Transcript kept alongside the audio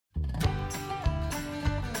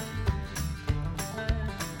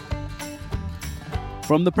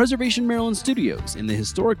From the Preservation Maryland studios in the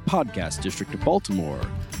historic podcast district of Baltimore,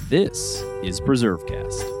 this is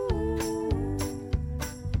PreserveCast.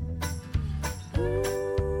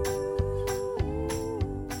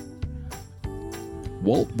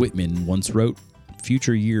 Walt Whitman once wrote,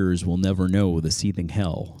 "Future years will never know the seething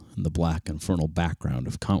hell and the black infernal background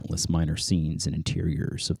of countless minor scenes and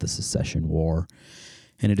interiors of the Secession War,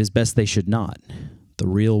 and it is best they should not. The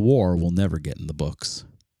real war will never get in the books."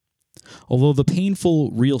 Although the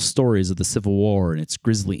painful, real stories of the Civil War and its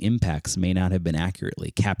grisly impacts may not have been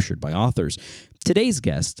accurately captured by authors, today's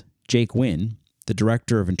guest, Jake Wynn, the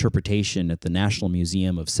Director of Interpretation at the National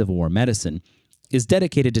Museum of Civil War Medicine, is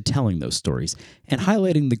dedicated to telling those stories and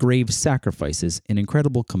highlighting the grave sacrifices and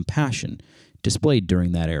incredible compassion displayed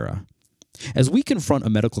during that era. As we confront a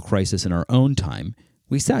medical crisis in our own time,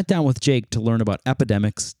 we sat down with Jake to learn about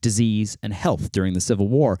epidemics, disease, and health during the Civil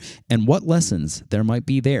War and what lessons there might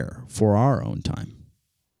be there for our own time.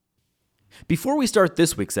 Before we start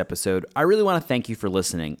this week's episode, I really want to thank you for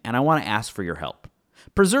listening, and I want to ask for your help.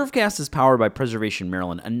 PreserveCast is powered by Preservation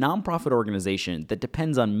Maryland, a nonprofit organization that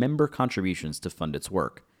depends on member contributions to fund its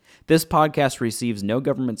work. This podcast receives no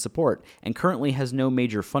government support and currently has no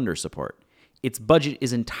major funder support. Its budget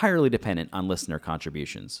is entirely dependent on listener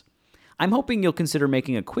contributions. I'm hoping you'll consider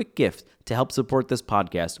making a quick gift to help support this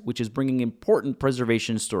podcast, which is bringing important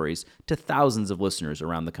preservation stories to thousands of listeners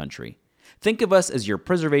around the country. Think of us as your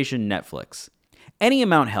preservation Netflix. Any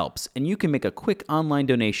amount helps, and you can make a quick online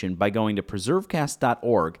donation by going to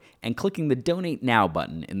preservecast.org and clicking the Donate Now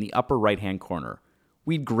button in the upper right-hand corner.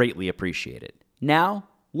 We'd greatly appreciate it. Now,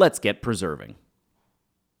 let's get preserving.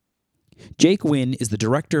 Jake Wynn is the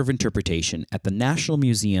Director of Interpretation at the National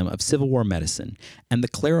Museum of Civil War Medicine and the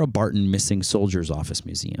Clara Barton Missing Soldiers Office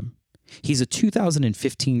Museum. He's a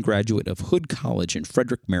 2015 graduate of Hood College in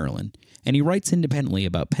Frederick, Maryland, and he writes independently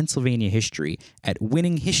about Pennsylvania history at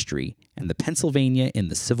Winning History and the Pennsylvania in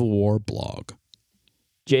the Civil War blog.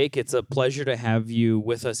 Jake, it's a pleasure to have you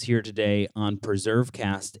with us here today on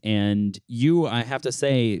PreserveCast, and you, I have to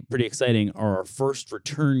say, pretty exciting, are our first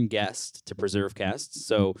return guest to PreserveCast.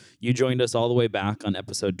 So you joined us all the way back on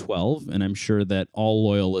episode 12, and I'm sure that all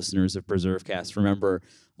loyal listeners of PreserveCast remember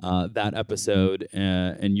that episode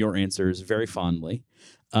and your answers very fondly.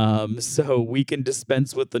 So we can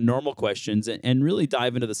dispense with the normal questions and really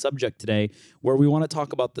dive into the subject today, where we want to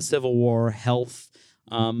talk about the Civil War, health,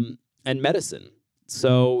 and medicine.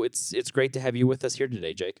 So it's great to have you with us here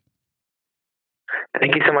today, Jake.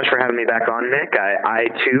 Thank you so much for having me back on, Nick. I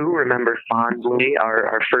too remember fondly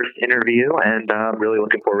our first interview, and I'm really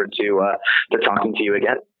looking forward to talking to you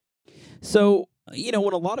again. So,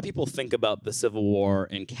 when a lot of people think about the Civil War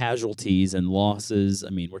and casualties and losses,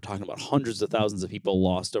 I mean, we're talking about hundreds of thousands of people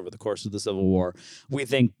lost over the course of the Civil War. We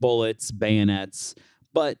think bullets, bayonets,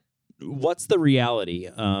 but what's the reality?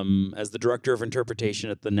 As the Director of Interpretation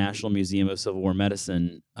at the National Museum of Civil War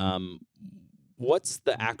Medicine, what's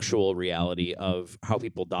the actual reality of how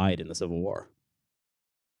people died in the Civil War?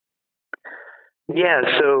 Yeah,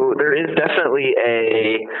 so there is definitely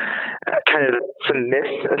a kind of some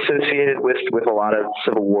myths associated with a lot of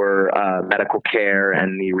Civil War medical care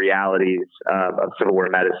and the realities of Civil War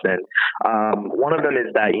medicine. One of them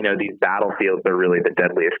is that, these battlefields are really the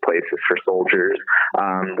deadliest places for soldiers.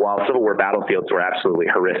 While Civil War battlefields were absolutely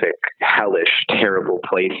horrific, hellish, terrible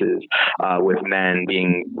places with men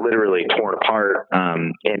being literally torn apart,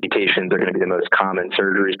 amputations are going to be the most common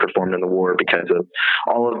surgeries performed in the war because of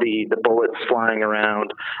all of the bullets flying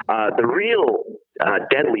around. The real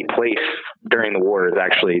deadly place during the war is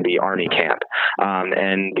actually the army camp,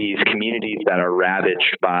 and these communities that are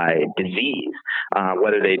ravaged by disease,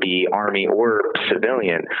 whether they be army or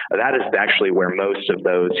civilian. That is actually where most of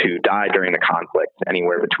those who died during the conflict,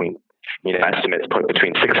 anywhere between estimates put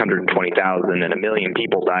between 620,000 and 1 million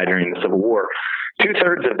people died during the Civil War.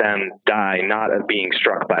 2/3 of them die not of being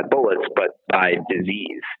struck by bullets, but by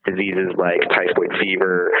disease. Diseases like typhoid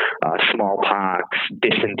fever, smallpox,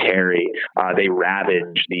 dysentery. They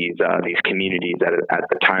ravage these communities at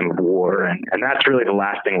the time of war, and that's really the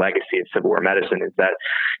lasting legacy of Civil War medicine is that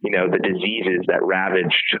the diseases that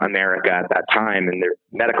ravaged America at that time and their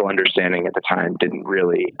medical understanding at the time didn't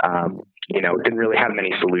really have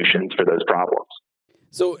many solutions for those problems.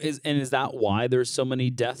 So is that why there's so many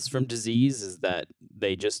deaths from disease? Is that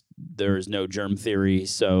there's no germ theory,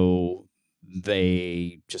 so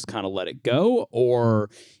they just kind of let it go? Or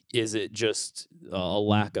is it just a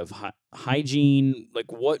lack of hygiene?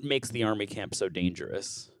 Like, what makes the army camp so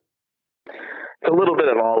dangerous? It's a little bit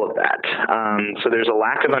of all of that. So there's a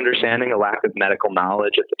lack of understanding, a lack of medical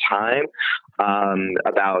knowledge at the time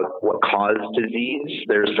about what caused disease.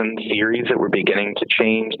 There's some theories that were beginning to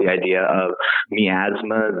change. The idea of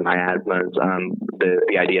miasmas,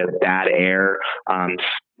 the idea of bad air,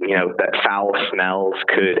 that foul smells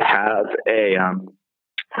could have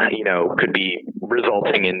could be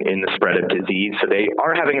resulting in the spread of disease. So they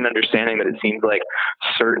are having an understanding that it seems like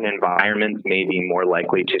certain environments may be more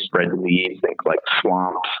likely to spread disease, think like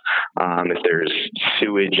swamps, if there's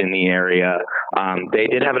sewage in the area. They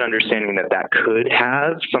did have an understanding that that could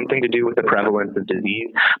have something to do with the prevalence of disease,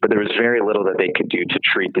 but there was very little that they could do to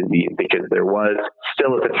treat disease because there was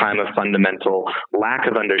still at the time a fundamental lack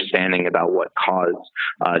of understanding about what caused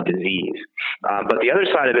disease. But the other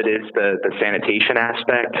side of it is the sanitation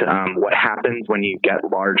aspect. What happens when you get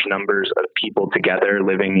large numbers of people together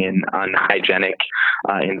living in unhygienic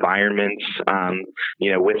environments,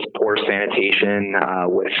 with poor sanitation,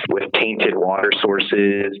 with tainted water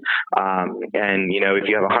sources, and if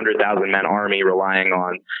you have 100,000 men army relying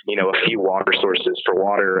on a few water sources for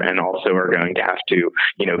water, and also are going to have to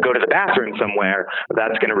go to the bathroom somewhere,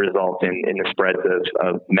 that's going to result in the spreads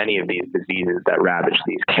of many of these diseases that ravage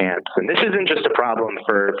these camps. And this isn't just a problem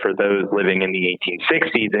for those living in the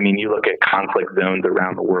 1860s. I mean, you look at conflict zones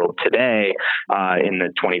around the world today in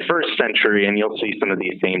the 21st century, and you'll see some of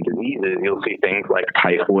these same diseases. You'll see things like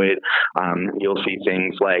typhoid. You'll see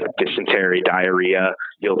things like dysentery, diarrhea.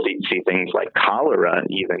 You'll see things like cholera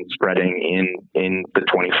even spreading in the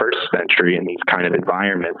 21st century in these kind of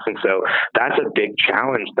environments. And so that's a big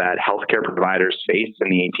challenge that healthcare providers faced in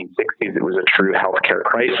the 1860s. It was a true healthcare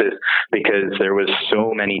crisis because there was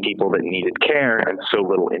so many people that needed care and so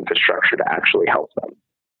little infrastructure to actually help them.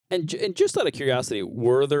 And just out of curiosity,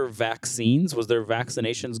 were there vaccines? Was there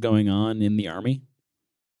vaccinations going on in the Army?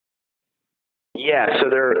 Yeah, so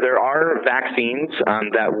there are vaccines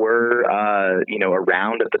that were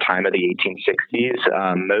around at the time of the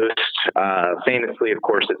 1860s. Most famously, of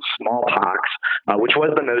course, it's smallpox, which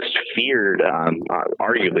was the most feared,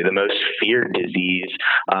 arguably the most feared disease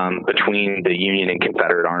between the Union and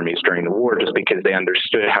Confederate armies during the war, just because they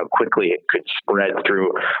understood how quickly it could spread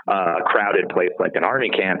through a crowded place like an army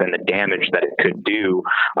camp and the damage that it could do.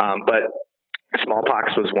 But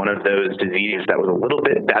smallpox was one of those diseases that was a little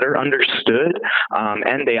bit better understood,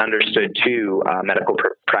 and they understood too. Medical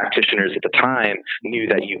practitioners at the time knew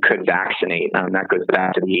that you could vaccinate. That goes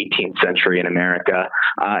back to the 18th century in America,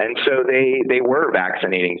 and so they were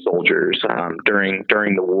vaccinating soldiers during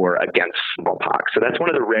the war against smallpox. So that's one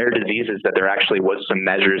of the rare diseases that there actually was some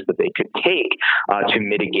measures that they could take to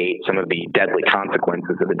mitigate some of the deadly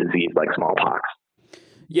consequences of a disease like smallpox.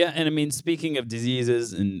 Yeah, and I mean, speaking of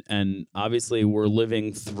diseases, and obviously we're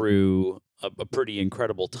living through a pretty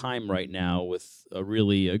incredible time right now with a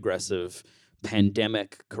really aggressive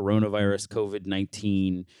pandemic, coronavirus,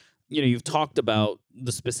 COVID-19. You've talked about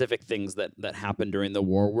the specific things that happened during the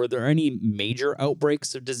war. Were there any major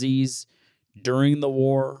outbreaks of disease during the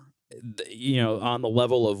war, on the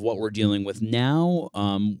level of what we're dealing with now,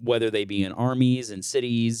 whether they be in armies and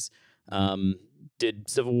cities? Did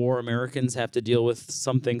Civil War Americans have to deal with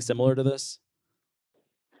something similar to this?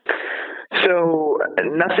 So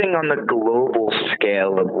nothing on the global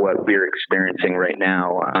scale of what we're experiencing right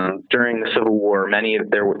now. During the Civil War,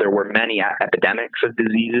 there were many epidemics of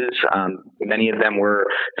diseases. Many of them were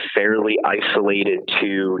fairly isolated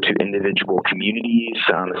to individual communities,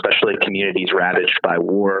 especially communities ravaged by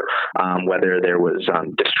war, whether there was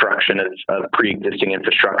destruction of pre-existing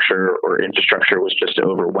infrastructure or infrastructure was just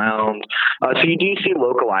overwhelmed. So you do see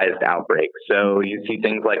localized outbreaks. So you see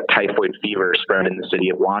things like typhoid fever spread in the city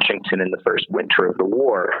of Washington in the first winter of the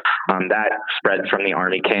war. That spread from the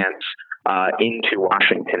army camps into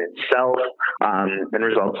Washington itself, and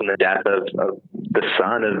results in the death of the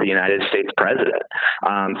son of the United States president.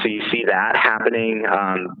 So you see that happening.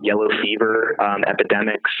 Yellow fever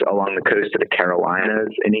epidemics along the coast of the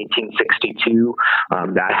Carolinas in 1862.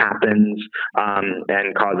 That happens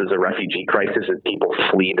and causes a refugee crisis as people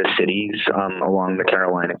flee the cities along the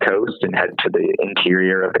Carolina coast and head to the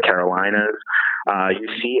interior of the Carolinas. You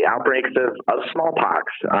see outbreaks of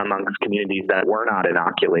smallpox amongst communities that were not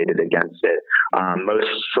inoculated against it.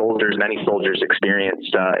 Many soldiers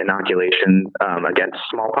experienced inoculation against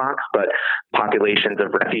smallpox, but populations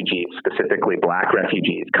of refugees, specifically Black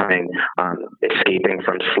refugees escaping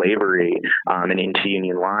from slavery and into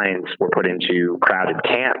Union lines, were put into crowded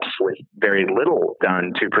camps with very little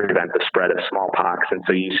done to prevent the spread of smallpox. And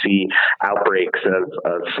so you see outbreaks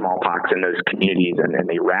of smallpox in those communities, and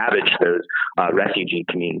they ravage those refugee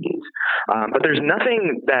communities. But there's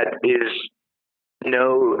nothing that is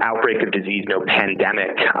no outbreak of disease, no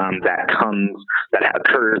pandemic that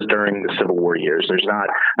occurs during the Civil War years. There's not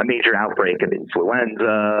a major outbreak of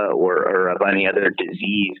influenza or of any other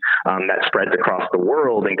disease that spreads across the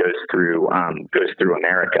world and goes through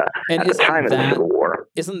America and at the time of the Civil War.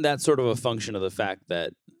 Isn't that sort of a function of the fact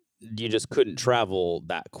that you just couldn't travel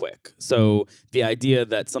that quick? So the idea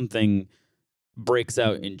that something breaks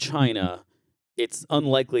out in China, it's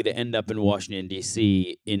unlikely to end up in Washington,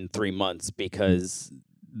 D.C. in 3 months because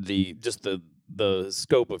the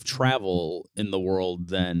scope of travel in the world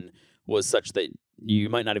then was such that you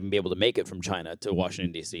might not even be able to make it from China to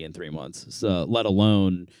Washington, D.C. in 3 months, so, let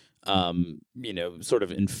alone sort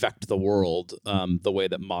of infect the world the way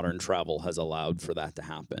that modern travel has allowed for that to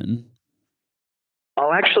happen.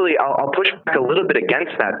 I'll push back a little bit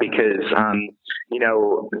against that because,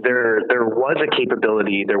 there was a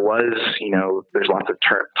capability. There's lots of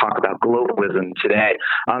talk about globalism today.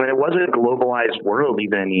 And it wasn't a globalized world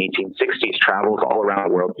even in the 1860s. Travels all around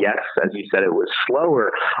the world. Yes, as you said, it was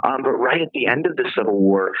slower. But right at the end of the Civil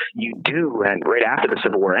War, and right after the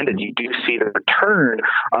Civil War ended, you do see the return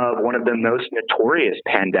of one of the most notorious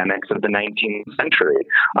pandemics of the 19th century.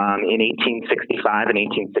 In 1865 and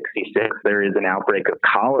 1866, there is an outbreak of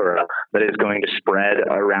cholera that is going to spread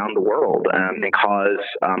around the world and cause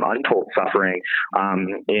untold suffering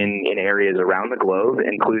in areas around the globe,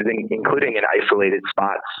 including in isolated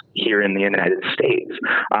spots here in the United States.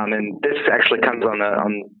 And this actually comes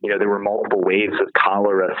there were multiple waves of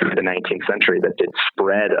cholera through the 19th century that did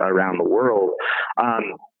spread around the world.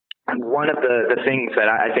 One of the things that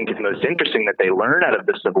I think is most interesting that they learned out of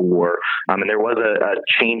the Civil War, and there was a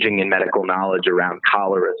changing in medical knowledge around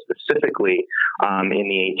cholera specifically in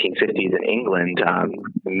the 1850s in England.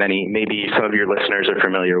 Maybe some of your listeners are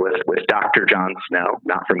familiar with Dr. Jon Snow,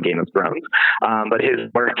 not from Game of Thrones, but his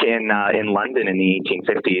work in London in the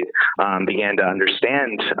 1850s began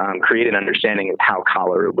to create an understanding of how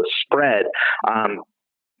cholera was spread.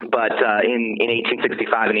 But in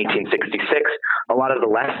 1865 and 1866, a lot of the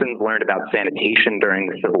lessons learned about sanitation during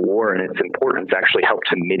the Civil War and its importance actually helped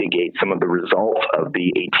to mitigate some of the results of the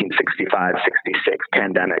 1865-66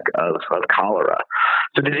 pandemic of cholera.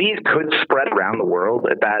 So disease could spread around the world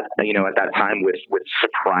at that time with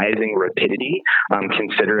surprising rapidity,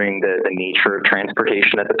 considering the nature of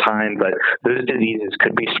transportation at the time. But those diseases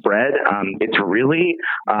could be spread. It's really,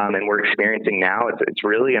 and we're experiencing now, it's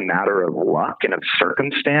really a matter of luck and of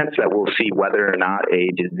circumstance that we'll see whether or not a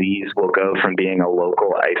disease will go from being a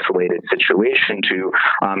local isolated situation to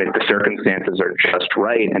if the circumstances are just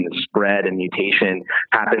right and the spread and mutation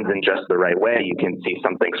happens in just the right way, you can see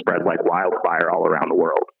something spread like wildfire all around the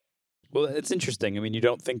world. Well, it's interesting. I mean, you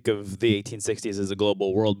don't think of the 1860s as a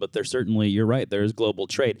global world, but there's certainly, you're right, there is global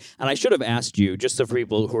trade. And I should have asked you, just so for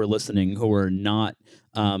people who are listening who are not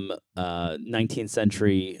 19th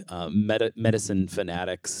century medicine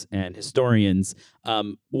fanatics and historians,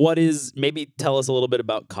 maybe tell us a little bit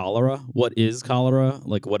about cholera. What is cholera?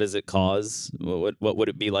 Like, what does it cause? What would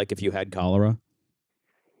it be like if you had cholera?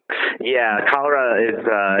 Yeah, cholera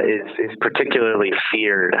is particularly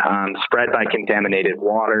feared, spread by contaminated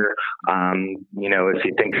water. If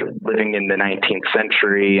you think living in the 19th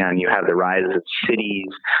century and you have the rise of cities,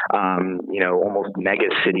 almost mega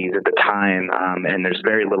cities at the time, and there's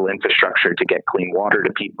very little infrastructure to get clean water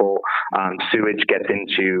to people. Sewage gets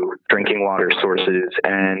into drinking water sources,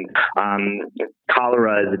 and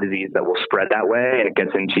cholera is a disease that will spread that way, and it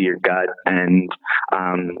gets into your gut and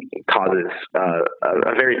causes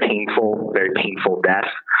a very painful death.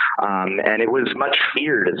 And it was much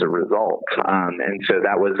feared as a result. And so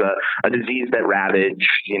that was a disease that ravaged,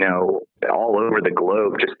 all over the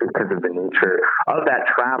globe just because of the nature of that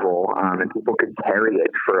travel. And people could carry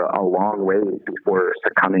it for a long ways before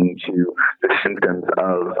succumbing to the symptoms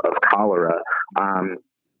of cholera.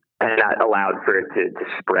 And that allowed for it to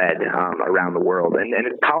spread around the world. And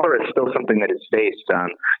cholera is still something that is faced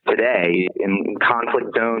today in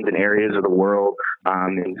conflict zones and areas of the world,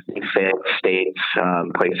 in failed states,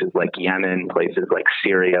 places like Yemen, places like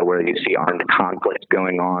Syria, where you see armed conflict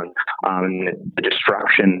going on, the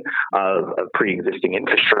destruction of pre-existing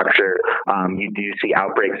infrastructure. You do see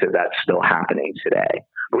outbreaks of that still happening today.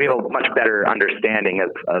 We have a much better understanding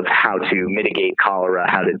of how to mitigate cholera,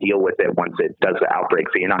 how to deal with it once it does the outbreak.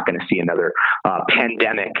 So you're not going to see another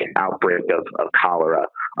pandemic outbreak of cholera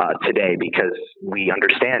today because we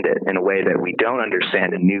understand it in a way that we don't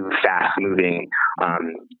understand a new, fast-moving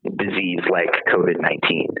disease like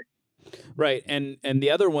COVID-19. Right. And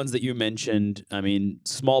the other ones that you mentioned, I mean,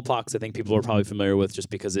 smallpox, I think people are probably familiar with just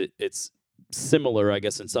because it's similar, I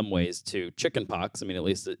guess, in some ways to chickenpox. I mean, at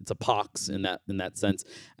least it's a pox in that sense.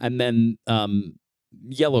 And then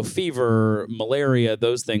yellow fever, malaria,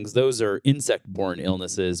 those things, those are insect-borne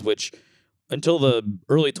illnesses, which until the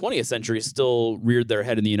early 20th century still reared their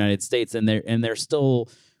head in the United States, and they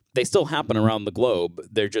still happen around the globe.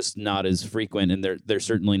 They're just not as frequent, and they're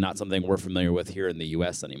certainly not something we're familiar with here in the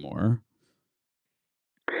U.S. anymore.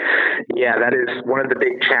 Yeah, that is one of the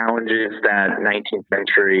big challenges that 19th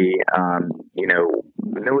century,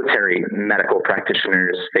 military medical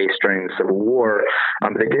practitioners faced during the Civil War.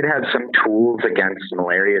 They did have some tools against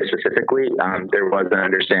malaria specifically. There was an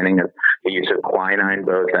understanding of the use of quinine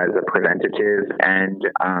both as a preventative and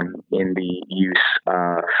in the use,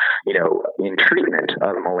 in treatment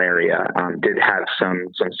of malaria. Did have some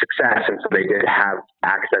success, and so they did have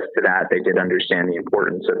access to that. They did understand the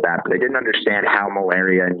importance of that, but they didn't understand how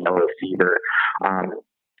malaria and yellow fever,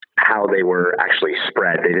 how they were actually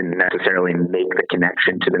spread. They didn't necessarily make the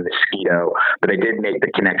connection to the mosquito, but they did make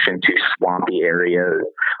the connection to swampy areas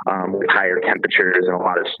with higher temperatures and a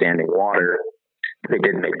lot of standing water. They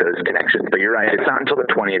did make those connections, but you're right. It's not until the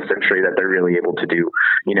 20th century that they're really able to do,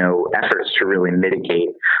 efforts to really mitigate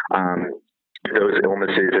those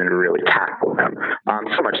illnesses and really tackle them.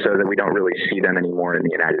 So much so that we don't really see them anymore in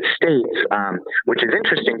the United States, which is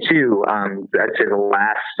interesting too. I'd say the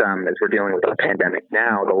last, as we're dealing with the pandemic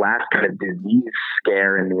now, the last kind of disease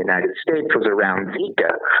scare in the United States was around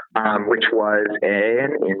Zika, which was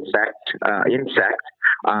an insect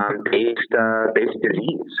based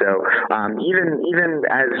disease. So even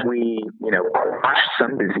as we quash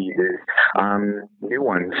some diseases, new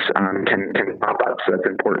ones can pop up. So that's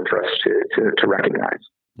important for us to recognize.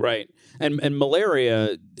 Right, and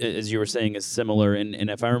malaria, as you were saying, is similar. And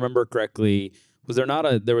if I remember correctly,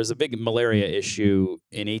 there was a big malaria issue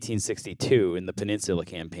in 1862 in the Peninsula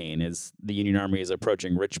Campaign as the Union Army is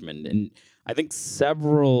approaching Richmond. And I think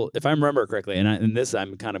if I remember correctly, and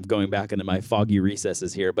I'm kind of going back into my foggy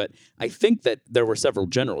recesses here, but I think that there were several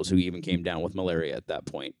generals who even came down with malaria at that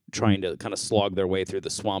point, trying to kind of slog their way through the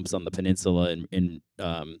swamps on the peninsula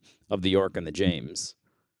of the York and the James.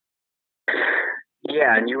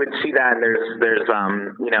 Yeah, and you would see that. And there's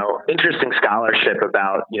interesting scholarship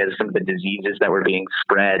about some of the diseases that were being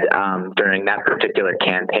spread during that particular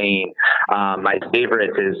campaign. My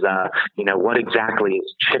favorite is what exactly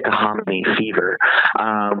is Chickahominy fever,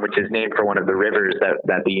 which is named for one of the rivers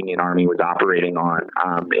that the Union Army was operating on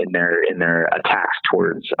in their attacks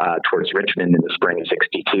towards Richmond in the spring of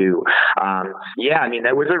 '62.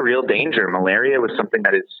 That was a real danger. Malaria was something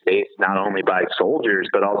that is faced not only by soldiers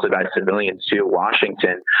but also by civilians too.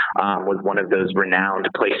 Washington was one of those renowned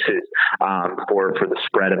places for the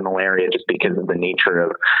spread of malaria, just because of the nature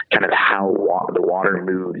of kind of how the water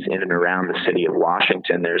moves in and around the city of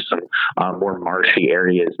Washington. There's some more marshy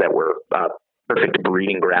areas that were perfect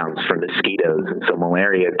breeding grounds for mosquitoes, and so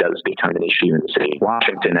malaria does become an issue in the city of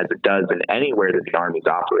Washington, as it does in anywhere that the armies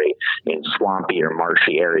operate in swampy or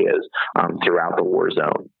marshy areas throughout the war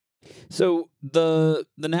zone. So the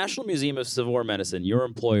National Museum of Civil War Medicine, your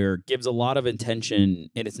employer, gives a lot of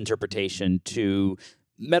attention in its interpretation to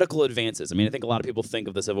medical advances. I mean, I think a lot of people think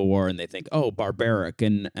of the Civil War and they think, oh, barbaric.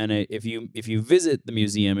 And if you visit the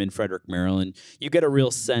museum in Frederick, Maryland, you get a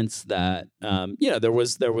real sense that there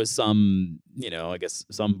was some I guess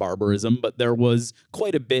some barbarism, but there was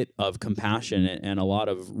quite a bit of compassion and a lot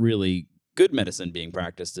of really good medicine being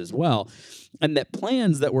practiced as well, and that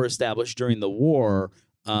plans that were established during the war.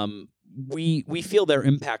 We feel their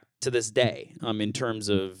impact to this day in terms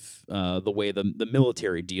of the way the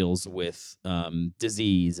military deals with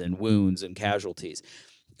disease and wounds and casualties.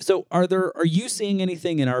 So are you seeing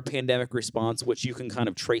anything in our pandemic response which you can kind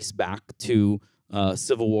of trace back to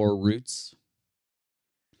Civil War roots?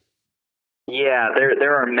 Yeah,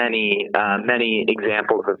 there are many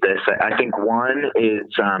examples of this. I think one is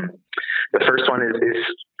the first one is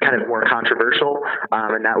kind of more controversial,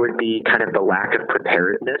 and that would be kind of the lack of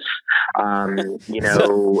preparedness.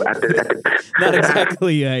 Not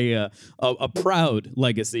exactly a proud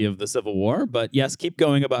legacy of the Civil War, but yes, keep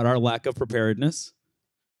going about our lack of preparedness.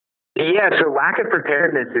 Yeah, so lack of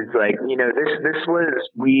preparedness is like, this was,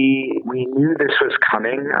 we knew this was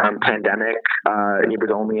coming, pandemic, it was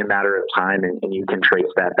only a matter of time, and you can trace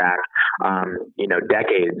that back,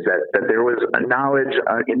 decades, that there was a knowledge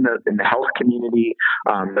in the health community,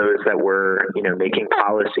 those that were, making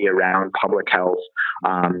policy around public health,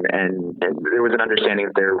 and there was an understanding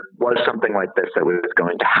that there was something like this that was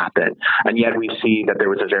going to happen. And yet we see that there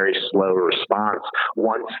was a very slow response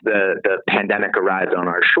once the pandemic arrived on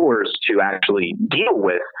our shores. soldiers to actually deal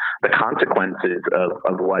with the consequences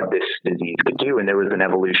of what this disease could do. And there was an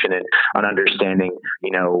evolution in on understanding,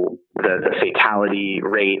 the fatality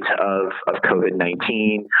rate of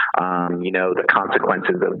COVID-19, the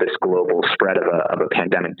consequences of this global spread of a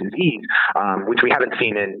pandemic disease, which we haven't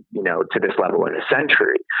seen to this level in a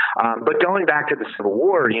century. But going back to the Civil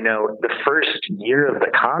War, the first year of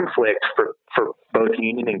the conflict for both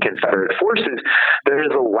Union and Confederate forces, there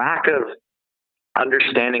is a lack of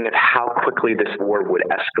understanding of how quickly this war would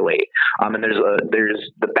escalate. And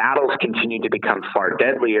there's the battles continue to become far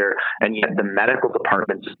deadlier, and yet the medical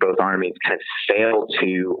departments of both armies kind of fail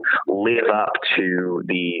to live up to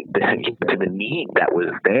the need that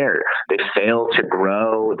was there. They fail to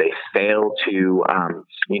grow. They fail to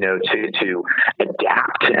to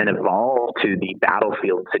adapt and evolve to the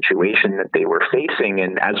battlefield situation that they were facing.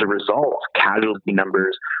 And as a result, casualty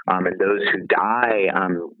numbers and those who die,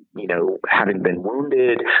 having been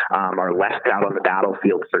wounded, are left out on the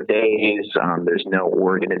battlefield for days. There's no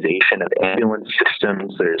organization of ambulance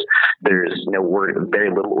systems. There's very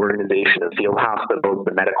little organization of field hospitals.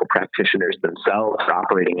 The medical practitioners themselves are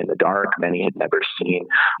operating in the dark. Many had never seen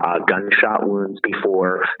gunshot wounds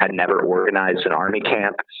before, had never organized an army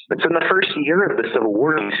camp. And so in the first year of the Civil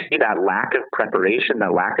War, you see that lack of preparation,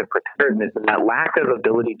 that lack of preparedness, and that lack of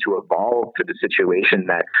ability to evolve to the situation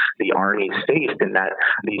that the armies faced and that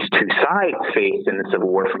these two sides faced in the Civil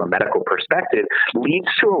War from a medical perspective leads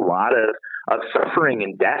to a lot of suffering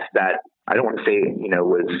and death that I don't want to say,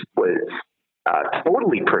 was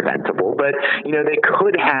totally preventable, but, they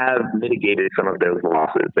could have mitigated some of those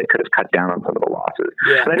losses. They could have cut down on some of the losses.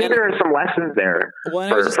 Yeah. And I think there are some lessons there. Well,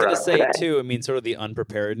 and I was just going to say, too, sort of the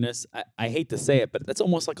unpreparedness. I hate to say it, but that's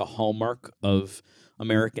almost like a hallmark of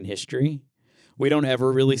American history. We don't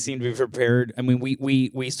ever really seem to be prepared.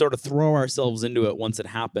 We sort of throw ourselves into it once it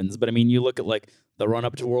happens. But you look at like the run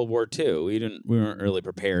up to World War II. We weren't really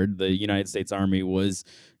prepared. The United States Army was,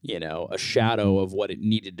 a shadow of what it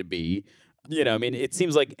needed to be. It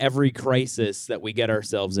seems like every crisis that we get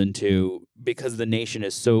ourselves into, because the nation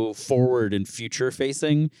is so forward and future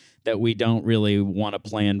facing, that we don't really want to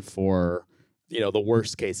plan for the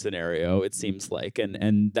worst case scenario, it seems like,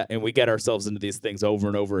 and we get ourselves into these things over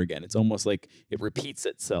and over again. It's almost like it repeats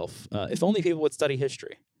itself. If only people would study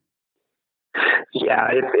history. Yeah,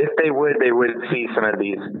 if they would see some of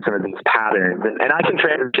these patterns, and I can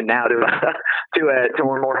transition now to a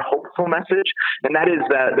more hopeful message, and that is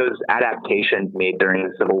that those adaptations made during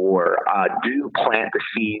the Civil War do plant the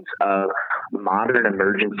seeds of modern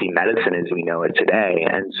emergency medicine as we know it today.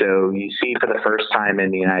 And so you see for the first time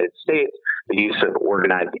in the United States the use of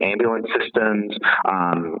organized ambulance systems,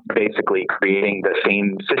 basically creating the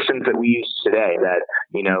same systems that we use today, that,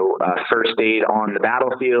 first aid on the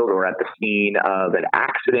battlefield or at the scene of an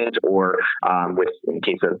accident, or in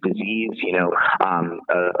case of disease,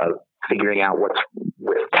 figuring out what's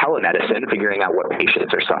with telemedicine, figuring out what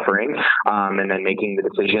patients are suffering, and then making the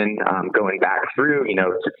decision, going back through,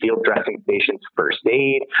 to field dressing stations, first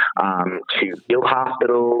aid, to field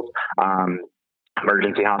hospitals,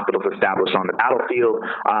 emergency hospitals established on the battlefield,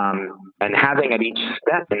 and having at each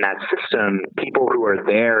step in that system people who are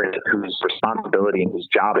there and whose responsibility and whose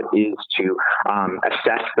job it is to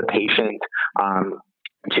assess the patient,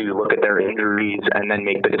 to look at their injuries, and then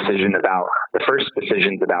make the first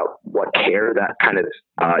decisions about what care that kind of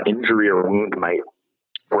injury or wound might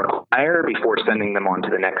require before sending them on to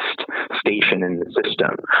the next station in the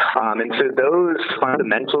system. And so those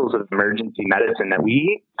fundamentals of emergency medicine that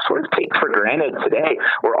we sort of take for granted today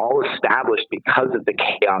were all established because of the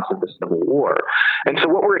chaos of the Civil War. And so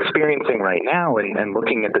what we're experiencing right now, and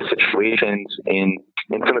looking at the situations in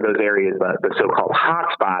some of those areas, the so-called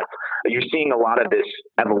hotspots, you're seeing a lot of this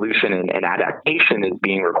evolution and adaptation is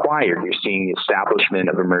being required. You're seeing the establishment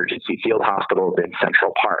of emergency field hospitals in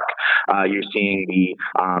Central Park. You're seeing the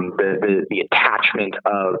attachment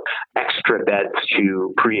of extra beds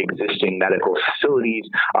to pre-existing medical facilities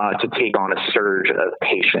to take on a surge of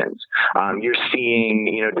patients. You're seeing,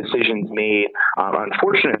 decisions made,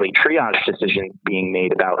 unfortunately, triage decisions being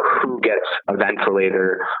made about who gets a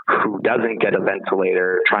ventilator, who doesn't get a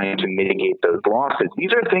ventilator, trying to mitigate those losses.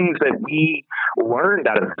 These are things that we learned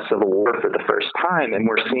out of the Civil War for the first time, and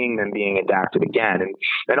we're seeing them being adapted again.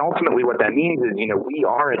 And ultimately what that means is, we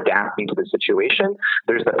are adapting to the situation.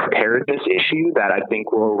 There's the preparedness issue that I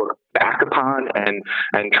think we'll look back upon and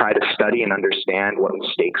try to study and understand what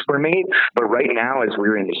mistakes were made. But right now, as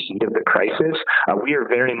we're in the heat of the crisis, we are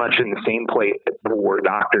very much in the same place that Civil War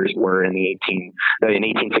doctors were in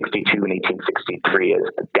 1862 and 1863, is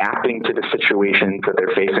adapting to the situations that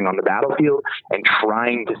they're facing on the battlefield and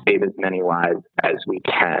trying to save as many lives as we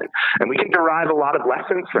can. And we can derive a lot of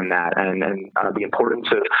lessons from that, and the importance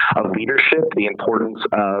of leadership, the importance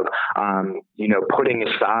of, putting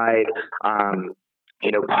aside,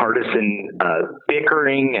 partisan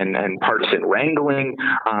bickering and partisan wrangling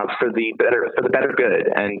for the better good,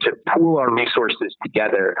 and to pool our resources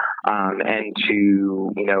together and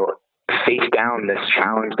to face down this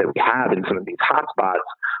challenge that we have in some of these hotspots,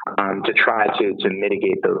 to try to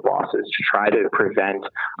mitigate those losses, to try to prevent,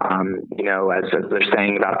 as they're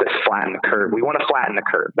saying about this flatten the curve. We want to flatten the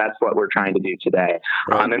curve. That's what we're trying to do today.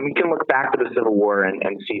 Right. And we can look back to the Civil War and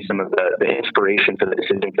see some of the inspiration for the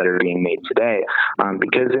decisions that are being made today,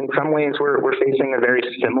 because in some ways we're facing a very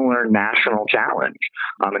similar national challenge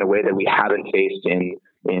in a way that we haven't faced in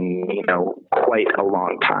quite a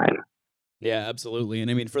long time. Yeah, absolutely. And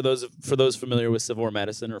I mean, for those familiar with Civil War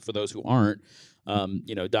medicine, or for those who aren't,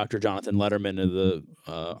 Dr. Jonathan Letterman of the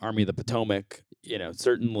Army of the Potomac,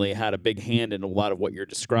 certainly had a big hand in a lot of what you're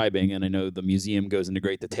describing. And I know the museum goes into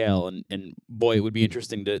great detail. And boy, it would be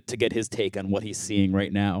interesting to get his take on what he's seeing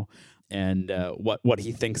right now, and what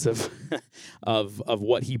he thinks of of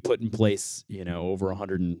what he put in place, over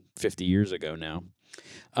 150 years ago now.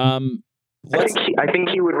 I think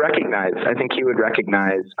he would recognize. I think he would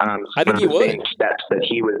recognize. I think he would. Same steps that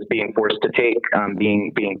he was being forced to take,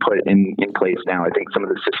 being put in place now. I think some of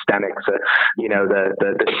the systemics,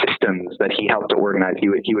 the systems that he helped to organize, he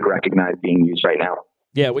would recognize being used right now.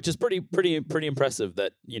 Yeah, which is pretty impressive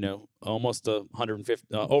that, almost 150,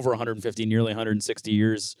 over 150, nearly 160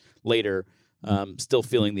 years later, still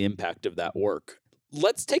feeling the impact of that work.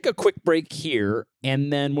 Let's take a quick break here,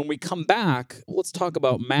 and then when we come back, let's talk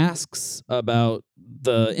about masks, about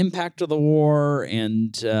the impact of the war,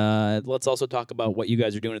 and let's also talk about what you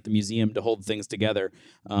guys are doing at the museum to hold things together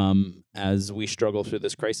as we struggle through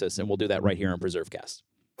this crisis, and we'll do that right here on PreserveCast.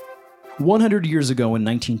 100 years ago in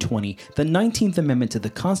 1920, the 19th Amendment to the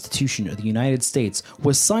Constitution of the United States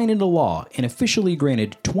was signed into law and officially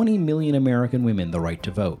granted 20 million American women the right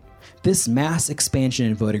to vote. This mass expansion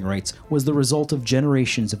in voting rights was the result of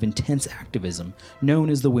generations of intense activism known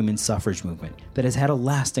as the women's suffrage movement that has had a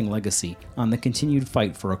lasting legacy on the continued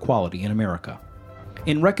fight for equality in America.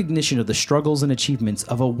 In recognition of the struggles and achievements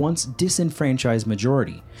of a once disenfranchised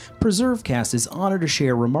majority, PreserveCast is honored to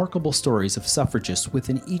share remarkable stories of suffragists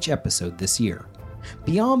within each episode this year.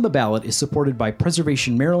 Beyond the Ballot is supported by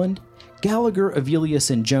Preservation Maryland, Gallagher, Avelius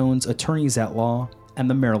 & Jones Attorneys at Law, and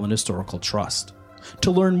the Maryland Historical Trust. To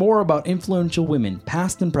learn more about influential women,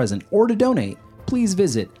 past and present, or to donate, please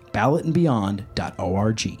visit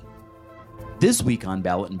ballotandbeyond.org. This week on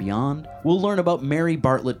Ballot and Beyond, we'll learn about Mary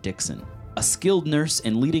Bartlett Dixon, a skilled nurse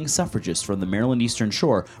and leading suffragist from the Maryland Eastern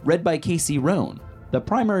Shore, read by Casey Roan, the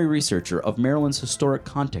primary researcher of Maryland's historic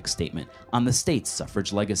context statement on the state's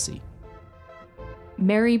suffrage legacy.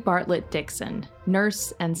 Mary Bartlett Dixon,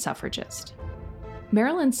 nurse and suffragist.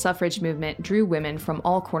 Maryland's suffrage movement drew women from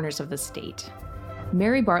all corners of the state.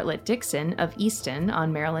 Mary Bartlett Dixon of Easton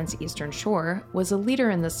on Maryland's Eastern Shore was a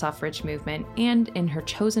leader in the suffrage movement and in her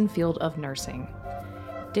chosen field of nursing.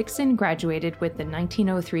 Dixon graduated with the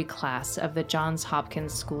 1903 class of the Johns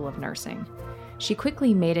Hopkins School of Nursing. She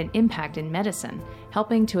quickly made an impact in medicine,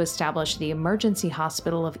 helping to establish the Emergency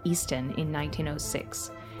Hospital of Easton in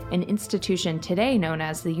 1906, an institution today known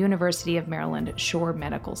as the University of Maryland Shore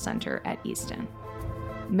Medical Center at Easton.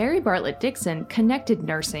 Mary Bartlett Dixon connected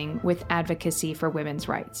nursing with advocacy for women's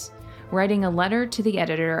rights, writing a letter to the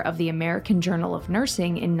editor of the American Journal of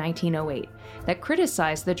Nursing in 1908 that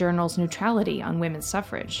criticized the journal's neutrality on women's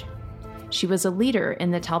suffrage. She was a leader in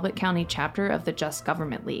the Talbot County chapter of the Just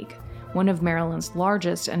Government League, one of Maryland's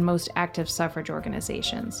largest and most active suffrage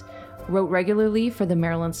organizations, wrote regularly for the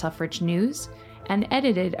Maryland Suffrage News, and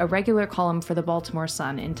edited a regular column for the Baltimore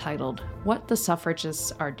Sun entitled, "What the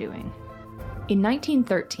Suffragists Are Doing." In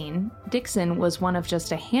 1913, Dixon was one of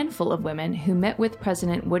just a handful of women who met with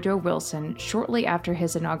President Woodrow Wilson shortly after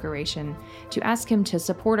his inauguration to ask him to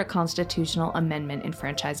support a constitutional amendment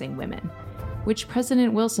enfranchising women, which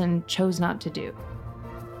President Wilson chose not to do.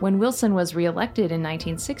 When Wilson was reelected in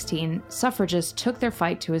 1916, suffragists took their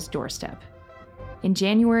fight to his doorstep. In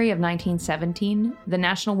January of 1917, the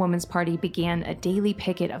National Woman's Party began a daily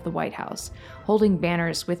picket of the White House, holding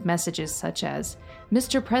banners with messages such as,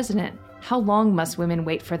 "Mr. President, how long must women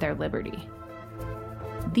wait for their liberty?"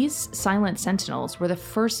 These silent sentinels were the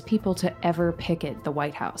first people to ever picket the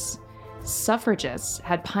White House. Suffragists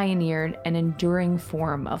had pioneered an enduring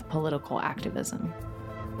form of political activism.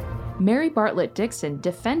 Mary Bartlett Dixon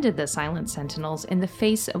defended the silent sentinels in the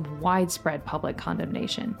face of widespread public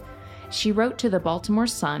condemnation. She wrote to the Baltimore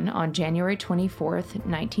Sun on January 24,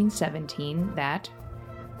 1917, that,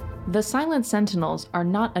 The silent sentinels are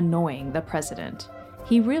not annoying the president.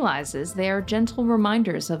 He realizes they are gentle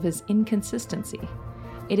reminders of his inconsistency.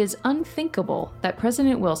 It is unthinkable that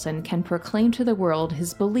President Wilson can proclaim to the world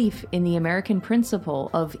his belief in the American principle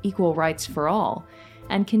of equal rights for all,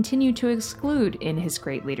 and continue to exclude in his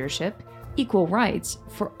great leadership equal rights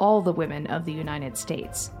for all the women of the United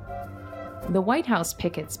States. The White House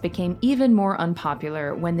pickets became even more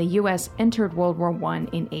unpopular when the U.S. entered World War I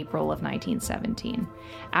in April of 1917,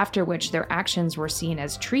 after which their actions were seen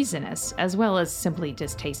as treasonous as well as simply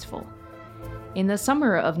distasteful. In the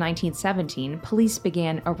summer of 1917, police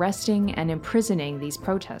began arresting and imprisoning these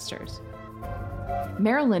protesters.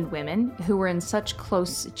 Maryland women, who were in such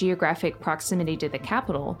close geographic proximity to the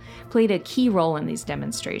Capitol, played a key role in these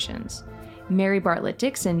demonstrations. Mary Bartlett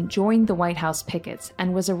Dixon joined the White House pickets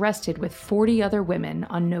and was arrested with 40 other women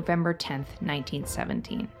on November 10,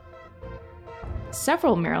 1917.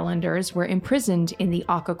 Several Marylanders were imprisoned in the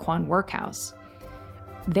Occoquan workhouse.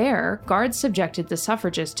 There, guards subjected the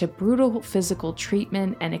suffragists to brutal physical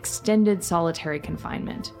treatment and extended solitary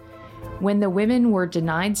confinement. When the women were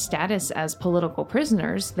denied status as political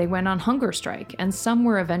prisoners, they went on hunger strike, and some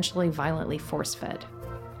were eventually violently force-fed.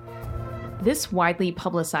 This widely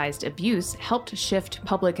publicized abuse helped shift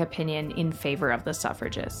public opinion in favor of the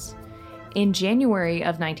suffragists. In January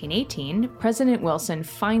of 1918, President Wilson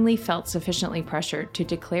finally felt sufficiently pressured to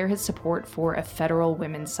declare his support for a federal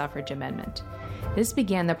women's suffrage amendment. This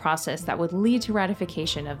began the process that would lead to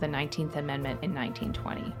ratification of the 19th Amendment in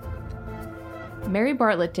 1920. Mary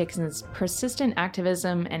Bartlett Dixon's persistent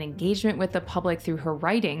activism and engagement with the public through her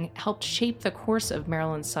writing helped shape the course of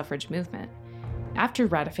Maryland's suffrage movement. After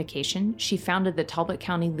ratification, she founded the Talbot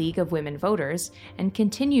County League of Women Voters and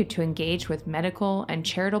continued to engage with medical and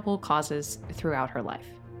charitable causes throughout her life.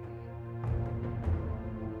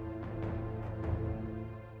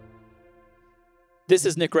 This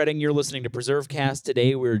is Nick Redding. You're listening to PreserveCast.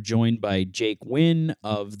 Today we're joined by Jake Wynn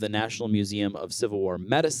of the National Museum of Civil War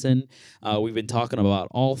Medicine. We've been talking about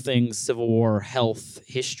all things Civil War, health,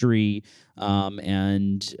 history,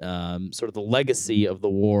 and sort of the legacy of the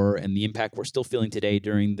war and the impact we're still feeling today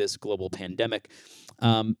during this global pandemic.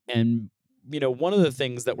 You know, one of the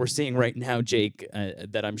things that we're seeing right now, Jake,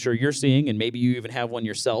 that I'm sure you're seeing, and maybe you even have one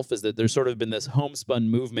yourself, is that there's sort of been this homespun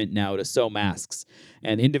movement now to sew masks,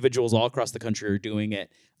 and individuals all across the country are doing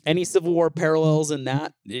it. Any Civil War parallels in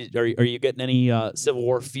that? Are you getting any Civil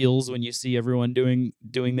War feels when you see everyone doing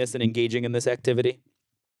this and engaging in this activity?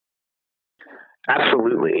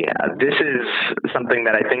 Absolutely. This is something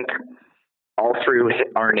that I think all through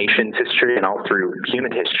our nation's history and all through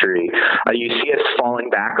human history, you see us falling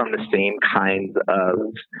back on the same kinds of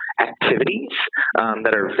activities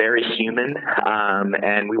that are very human,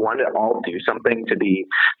 and we want to all do something to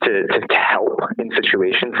help in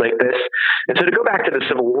situations like this. And so to go back to the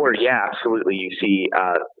Civil War, yeah, absolutely. You see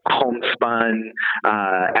homespun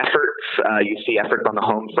efforts. You see efforts on the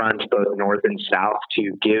home front, both North and South,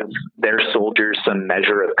 to give their soldiers some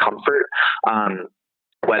measure of comfort.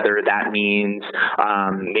 Whether that means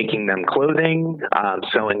making them clothing,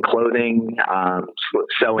 sewing clothing,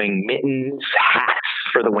 sewing mittens, hats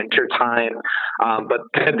for the winter time. But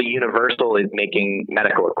kind of the universal is making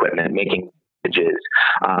medical equipment, making bandages,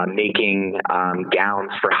 making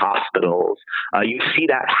gowns for hospitals. You see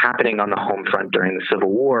that happening on the home front during the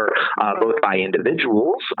Civil War, both by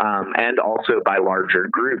individuals and also by larger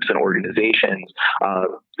groups and organizations.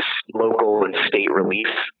 Local and state relief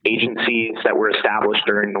agencies that were established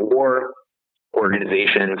during the war,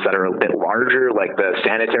 organizations that are a bit larger, like the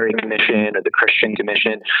Sanitary Commission or the Christian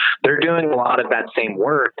Commission, they're doing a lot of that same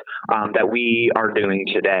work that we are doing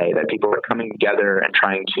today, that people are coming together and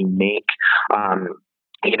trying to make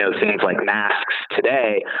things like masks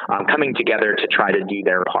today, coming together to try to do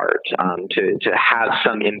their part, to have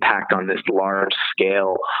some impact on this large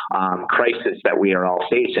scale crisis that we are all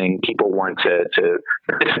facing. People want to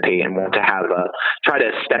participate and want to try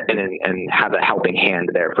to step in and have a helping hand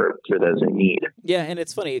there for those in need. Yeah, and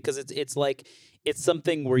it's funny because it's like it's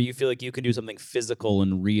something where you feel like you can do something physical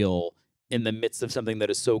and real in the midst of something that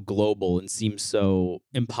is so global and seems so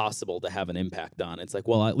impossible to have an impact on. It's like,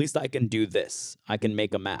 well, at least I can do this. I can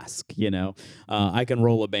make a mask, I can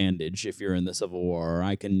roll a bandage if you're in the Civil War, or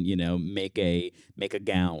I can, make a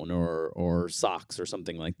gown or socks or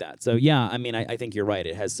something like that. So yeah, I mean, I think you're right.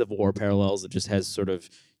 It has Civil War parallels. It just has sort of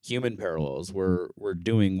human parallels. We're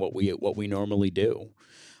doing what we normally do.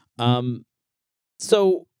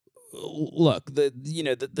 So look,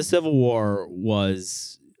 the Civil War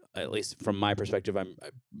was at least from my perspective, I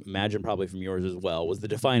imagine probably from yours as well, was the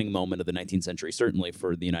defining moment of the 19th century, certainly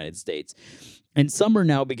for the United States. And some are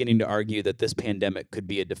now beginning to argue that this pandemic could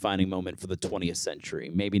be a defining moment for the 20th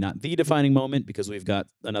century. Maybe not the defining moment, because we've got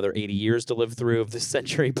another 80 years to live through of this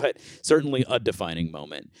century, but certainly a defining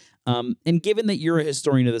moment. And given that you're a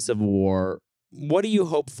historian of the Civil War, what do you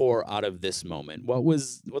hope for out of this moment?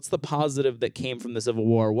 What's the positive that came from the Civil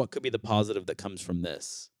War? What could be the positive that comes from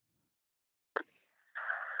this?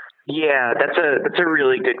 Yeah, that's a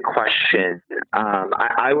really good question.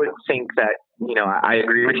 I would think that, I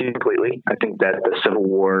agree with you completely. I think that the Civil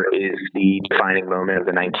War is the defining moment of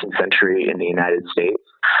the 19th century in the United States.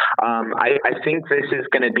 I think this is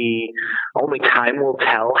going to be, only time will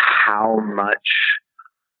tell how much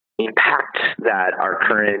impact that our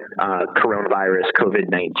current coronavirus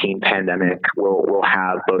COVID-19 pandemic will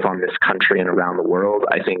have both on this country and around the world.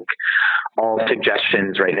 I think all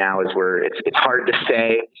suggestions right now is it's hard to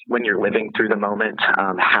say when you're living through the moment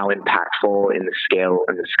how impactful in the scale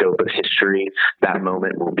and the scope of history that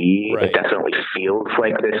moment will be. Right. It definitely feels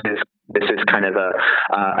like this is kind of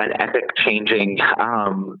an epic changing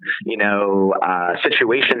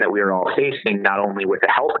situation that we are all facing, not only with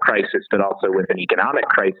a health crisis but also with an economic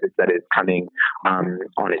crisis that is coming on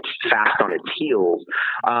its heels.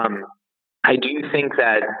 I do think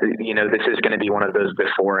that, this is going to be one of those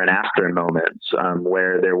before and after moments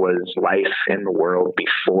where there was life in the world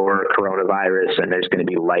before coronavirus, and there's going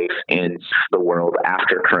to be life in the world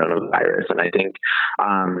after coronavirus. And I think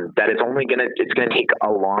that it's going to take a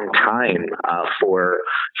long time for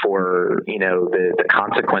the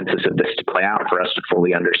consequences of this to play out, for us to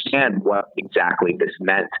fully understand what exactly this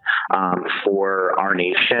meant for our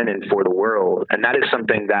nation and for the world. And that is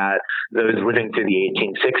something that those living through the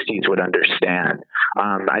 1860s would understand.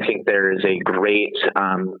 I think there is a great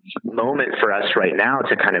moment for us right now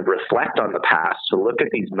to kind of reflect on the past, to look at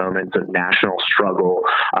these moments of national struggle,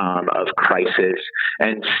 of crisis,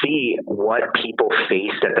 and see what people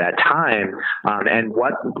faced at that time, and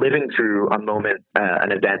what living through a moment,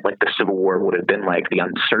 an event like the Civil War would have been like, the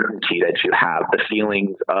uncertainty that you have, the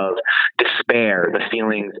feelings of despair, the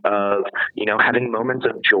feelings of, having moments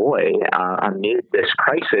of joy amid this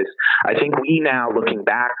crisis. I think we now, looking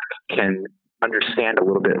back, can understand a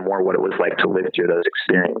little bit more what it was like to live through those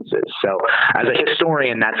experiences. So as a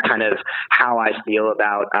historian, that's kind of how I feel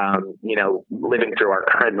about, living through our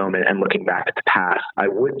current moment and looking back at the past. I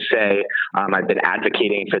would say I've been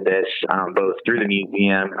advocating for this both through the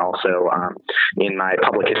museum and also in my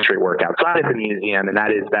public history work outside of the museum, and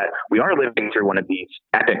that is that we are living through one of these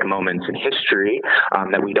epic moments in history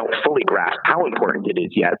that we don't fully grasp how important it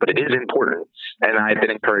is yet, but it is important. And I've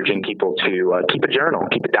been encouraging people to keep a journal,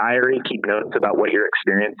 keep a diary, keep notes about what you're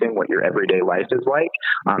experiencing, what your everyday life is like,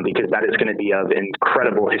 because that is going to be of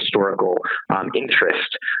incredible historical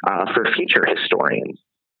interest for future historians.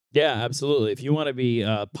 Yeah, absolutely. If you want to be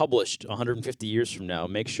published 150 years from now,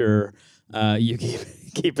 make sure you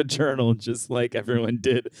keep a journal just like everyone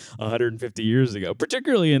did 150 years ago,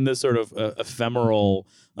 particularly in this sort of ephemeral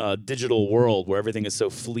digital world where everything is so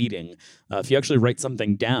fleeting. If you actually write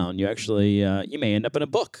something down, you may end up in a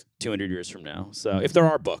book 200 years from now. So if there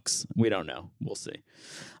are books, we don't know. We'll see.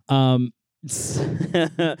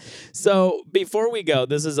 So before we go,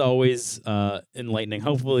 this is always enlightening.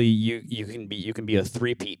 Hopefully you can be a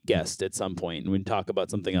three-peat guest at some point, and we can talk about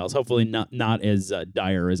something else. Hopefully not as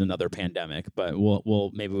dire as another pandemic, but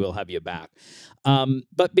maybe we'll have you back.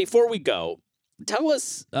 But before we go, tell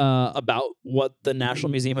us about what the National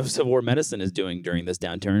Museum of Civil War Medicine is doing during this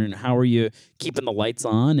downturn, and how are you keeping the lights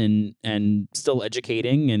on and still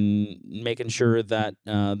educating and making sure that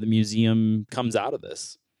the museum comes out of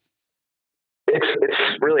this?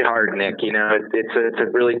 It's really hard, Nick. It's a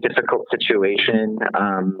really difficult situation.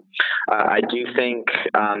 I do think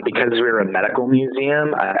because we're a medical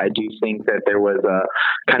museum, I do think that there was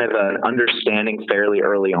a kind of an understanding fairly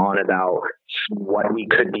early on about what we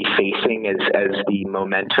could be facing as the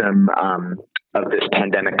momentum of this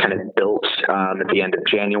pandemic kind of built at the end of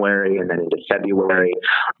January and then into February.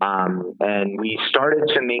 And we started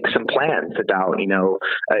to make some plans about,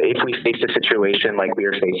 if we faced a situation like we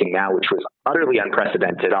are facing now, which was utterly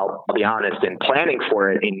unprecedented, I'll be honest, in planning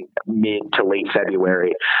for it in mid to late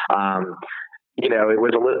February,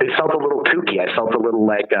 it felt a little kooky. I felt a little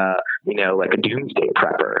like like a doomsday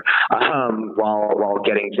prepper, while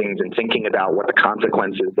getting things and thinking about what the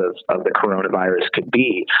consequences of the coronavirus could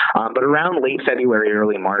be. But around late February,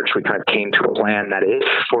 early March, we kind of came to a plan that if,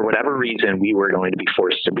 for whatever reason, we were going to be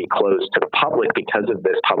forced to be closed to the public because of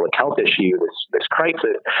this public health issue, this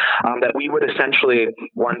crisis, that we would essentially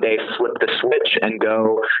one day flip the switch and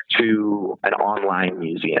go to an online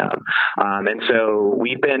museum. And so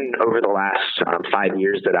we've been, over the last 5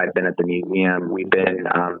 years that I've been at the museum, we've been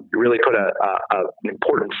really put an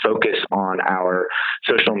important focus on our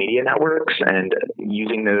social media networks and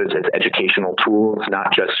using those as educational tools,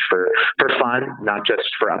 not just for fun, not just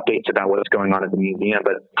for updates about what's going on at the museum,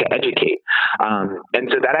 but to educate. And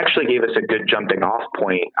so that actually gave us a good jumping off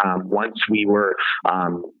point once we were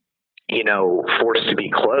forced to be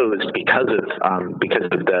closed because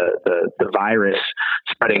of the virus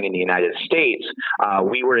spreading in the United States.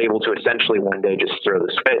 We were able to essentially one day just throw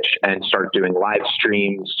the switch and start doing live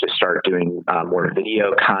streams, to start doing more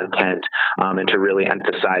video content, and to really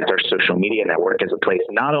emphasize our social media network as a place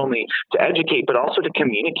not only to educate but also to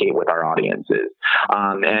communicate with our audiences.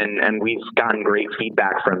 And we've gotten great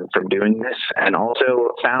feedback from doing this, and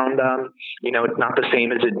also found it's not the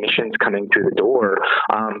same as admissions coming through the door,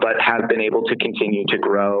 but have been able to continue to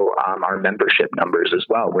grow our membership numbers as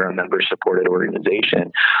well. We're a member-supported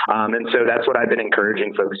organization. And so that's what I've been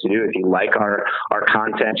encouraging folks to do. If you like our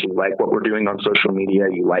content, you like what we're doing on social media,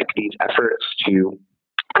 you like these efforts to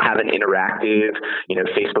have an interactive,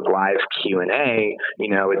 Facebook Live Q&A,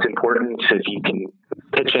 it's important if you can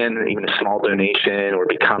pitch in even a small donation or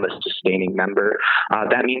become a sustaining member.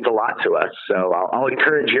 That means a lot to us. So I'll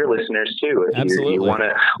encourage your listeners too. If you want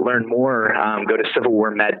to learn more, go to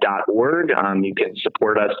civilwarmed.org. You can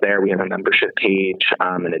support us there. We have a membership page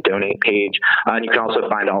and a donate page. And you can also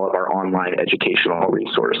find all of our online educational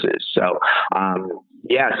resources. So,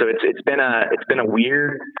 so it's been a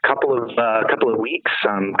weird couple of weeks,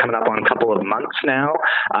 coming up on a couple of months now,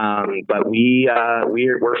 but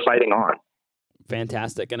we're fighting on.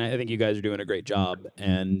 Fantastic, and I think you guys are doing a great job,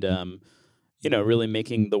 and really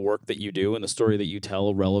making the work that you do and the story that you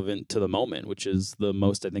tell relevant to the moment, which is the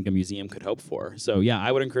most I think a museum could hope for. So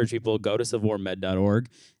I would encourage people to go to civilwarmed.org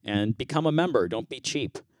and become a member. Don't be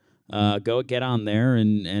cheap. Go get on there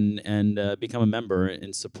and become a member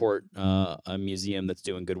and support a museum that's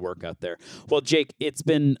doing good work out there. Well, Jake, it's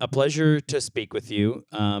been a pleasure to speak with you.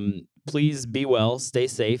 Please be well, stay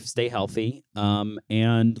safe, stay healthy,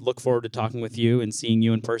 and look forward to talking with you and seeing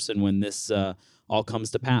you in person when this all comes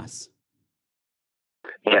to pass.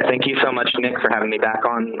 Yeah, thank you so much, Nick, for having me back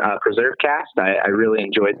on PreserveCast. I really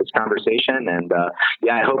enjoyed this conversation, and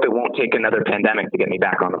I hope it won't take another pandemic to get me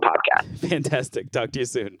back on the podcast. Fantastic. Talk to you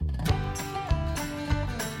soon.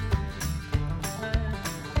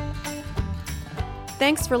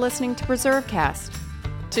 Thanks for listening to PreserveCast.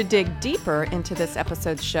 To dig deeper into this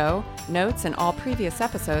episode's show, notes, and all previous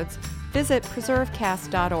episodes, visit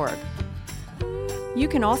preservecast.org. You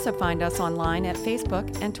can also find us online at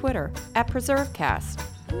Facebook and Twitter at PreserveCast.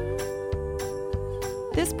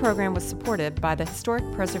 This program was supported by the Historic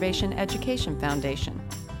Preservation Education Foundation.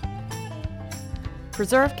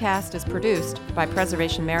 PreserveCast is produced by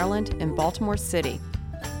Preservation Maryland in Baltimore City.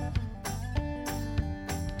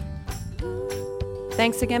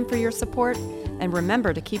 Thanks again for your support, and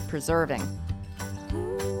remember to keep preserving.